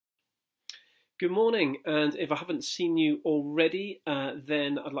Good morning, and if I haven't seen you already,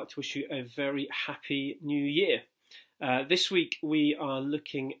 then I'd like to wish you a very happy new year. This week we are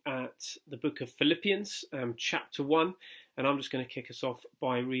looking at the book of Philippians, chapter 1, and I'm just going to kick us off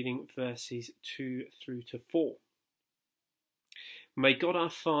by reading verses 2 through to 4. May God our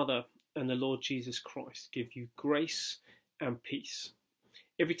Father and the Lord Jesus Christ give you grace and peace.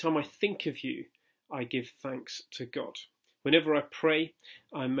 Every time I think of you, I give thanks to God. Whenever I pray,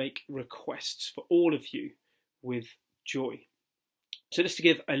 I make requests for all of you with joy. So just to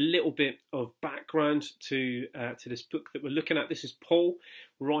give a little bit of background to this book that we're looking at, this is Paul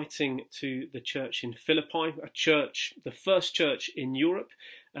writing to the church in Philippi, a church, the first church in Europe,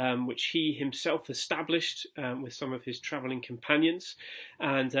 which he himself established with some of his travelling companions.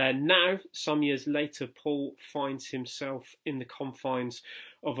 And now, some years later, Paul finds himself in the confines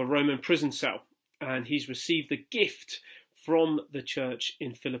of a Roman prison cell, and he's received the gift from the church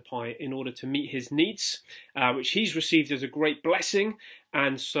in Philippi in order to meet his needs, which he's received as a great blessing.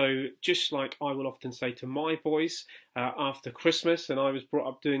 And so, just like I will often say to my boys after Christmas, and I was brought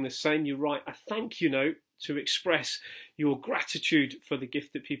up doing the same, you write a thank you note to express your gratitude for the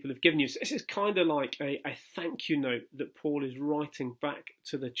gift that people have given you. So this is kind of like a thank you note that Paul is writing back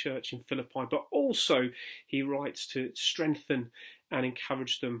to the church in Philippi, but also he writes to strengthen and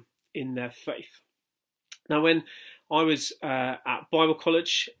encourage them in their faith. Now, when I was at Bible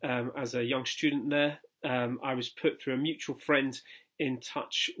college as a young student there, I was put through a mutual friend in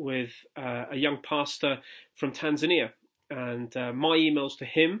touch with a young pastor from Tanzania. And my emails to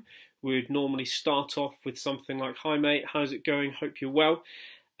him would normally start off with something like, "Hi mate, how's it going? Hope you're well."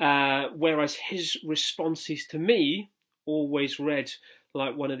 Whereas his responses to me always read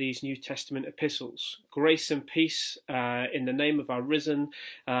like one of these New Testament epistles. Grace and peace in the name of our risen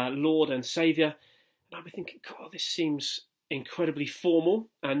Lord and Saviour. And I'd be thinking, God, this seems incredibly formal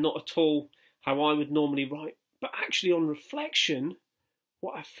and not at all how I would normally write. But actually, on reflection,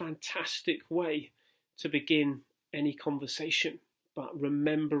 what a fantastic way to begin any conversation, but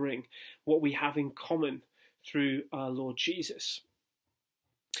remembering what we have in common through our Lord Jesus.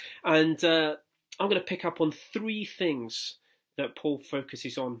 And I'm going to pick up on three things that Paul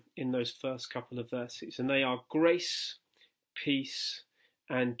focuses on in those first couple of verses, and they are grace, peace,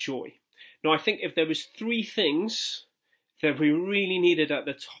 and joy. Now, I think if there was three things that we really needed at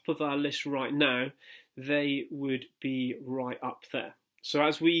the top of our list right now, they would be right up there. So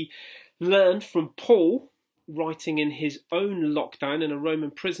as we learn from Paul, writing in his own lockdown in a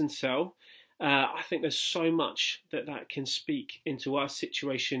Roman prison cell, I think there's so much that can speak into our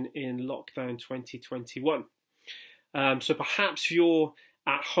situation in lockdown 2021. So perhaps you're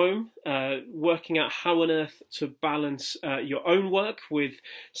at home, working out how on earth to balance your own work with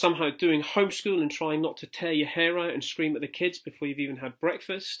somehow doing homeschool and trying not to tear your hair out and scream at the kids before you've even had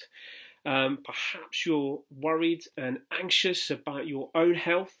breakfast. Perhaps you're worried and anxious about your own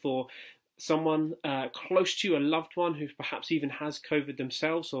health, or someone close to you, a loved one who perhaps even has COVID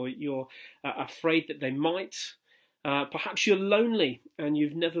themselves, or you're afraid that they might. Perhaps you're lonely and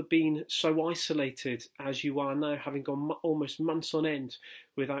you've never been so isolated as you are now, having gone almost months on end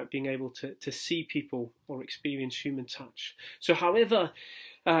without being able to see people or experience human touch. So however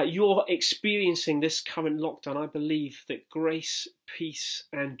you're experiencing this current lockdown, I believe that grace, peace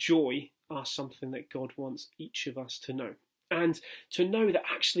and joy are something that God wants each of us to know. And to know that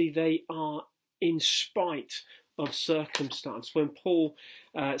actually they are in spite of circumstance. When Paul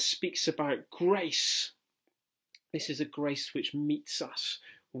speaks about grace, this is a grace which meets us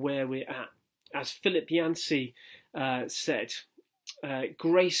where we're at. As Philip Yancey said,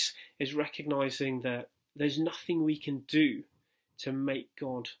 grace is recognising that there's nothing we can do to make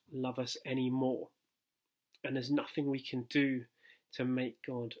God love us any more. And there's nothing we can do to make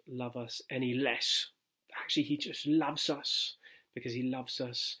God love us any less. Actually, he just loves us because he loves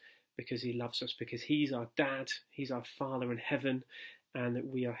us, because he loves us, because he's our dad, he's our Father in heaven, and that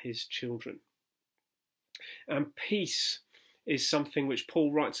we are his children. And peace is something which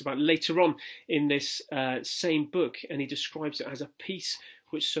Paul writes about later on in this same book, and he describes it as a peace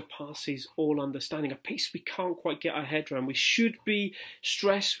which surpasses all understanding, a peace we can't quite get our head around. We should be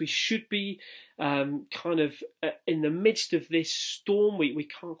stressed, we should be in the midst of this storm, we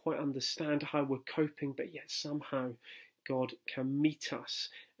can't quite understand how we're coping, but yet somehow God can meet us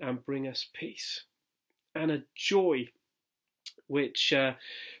and bring us peace. And a joy which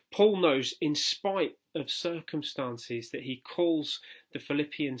Paul knows, in spite of circumstances, that he calls the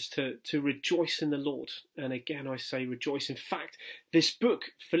Philippians to rejoice in the Lord. And again, I say rejoice. In fact, this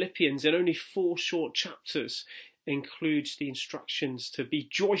book, Philippians, in only 4 short chapters, includes the instructions to be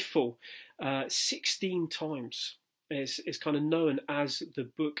joyful 16 times. It's kind of known as the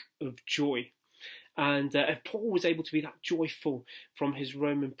book of joy. And if Paul was able to be that joyful from his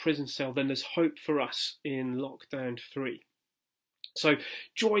Roman prison cell, then there's hope for us in lockdown 3. So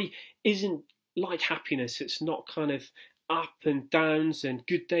joy isn't like happiness. It's not kind of up and downs and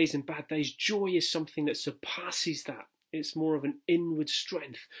good days and bad days. Joy is something that surpasses that. It's more of an inward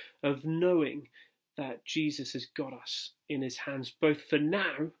strength of knowing that Jesus has got us in his hands, both for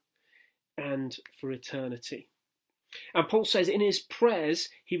now and for eternity. And Paul says in his prayers,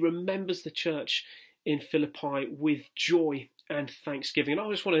 he remembers the church in Philippi with joy and thanksgiving. And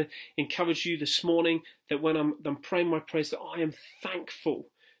I just want to encourage you this morning that when I'm praying my prayers, that I am thankful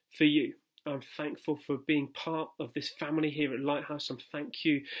for you. I'm thankful for being part of this family here at Lighthouse. I'm thank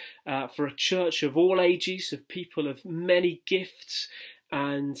you for a church of all ages, of people of many gifts,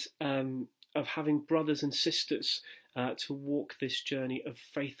 and of having brothers and sisters to walk this journey of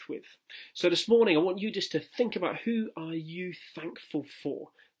faith with. So this morning, I want you just to think about, who are you thankful for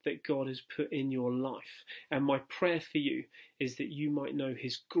that God has put in your life? And my prayer for you is that you might know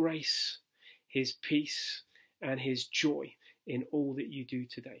his grace, his peace, and his joy in all that you do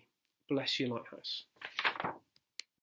today. Bless you, Lighthouse.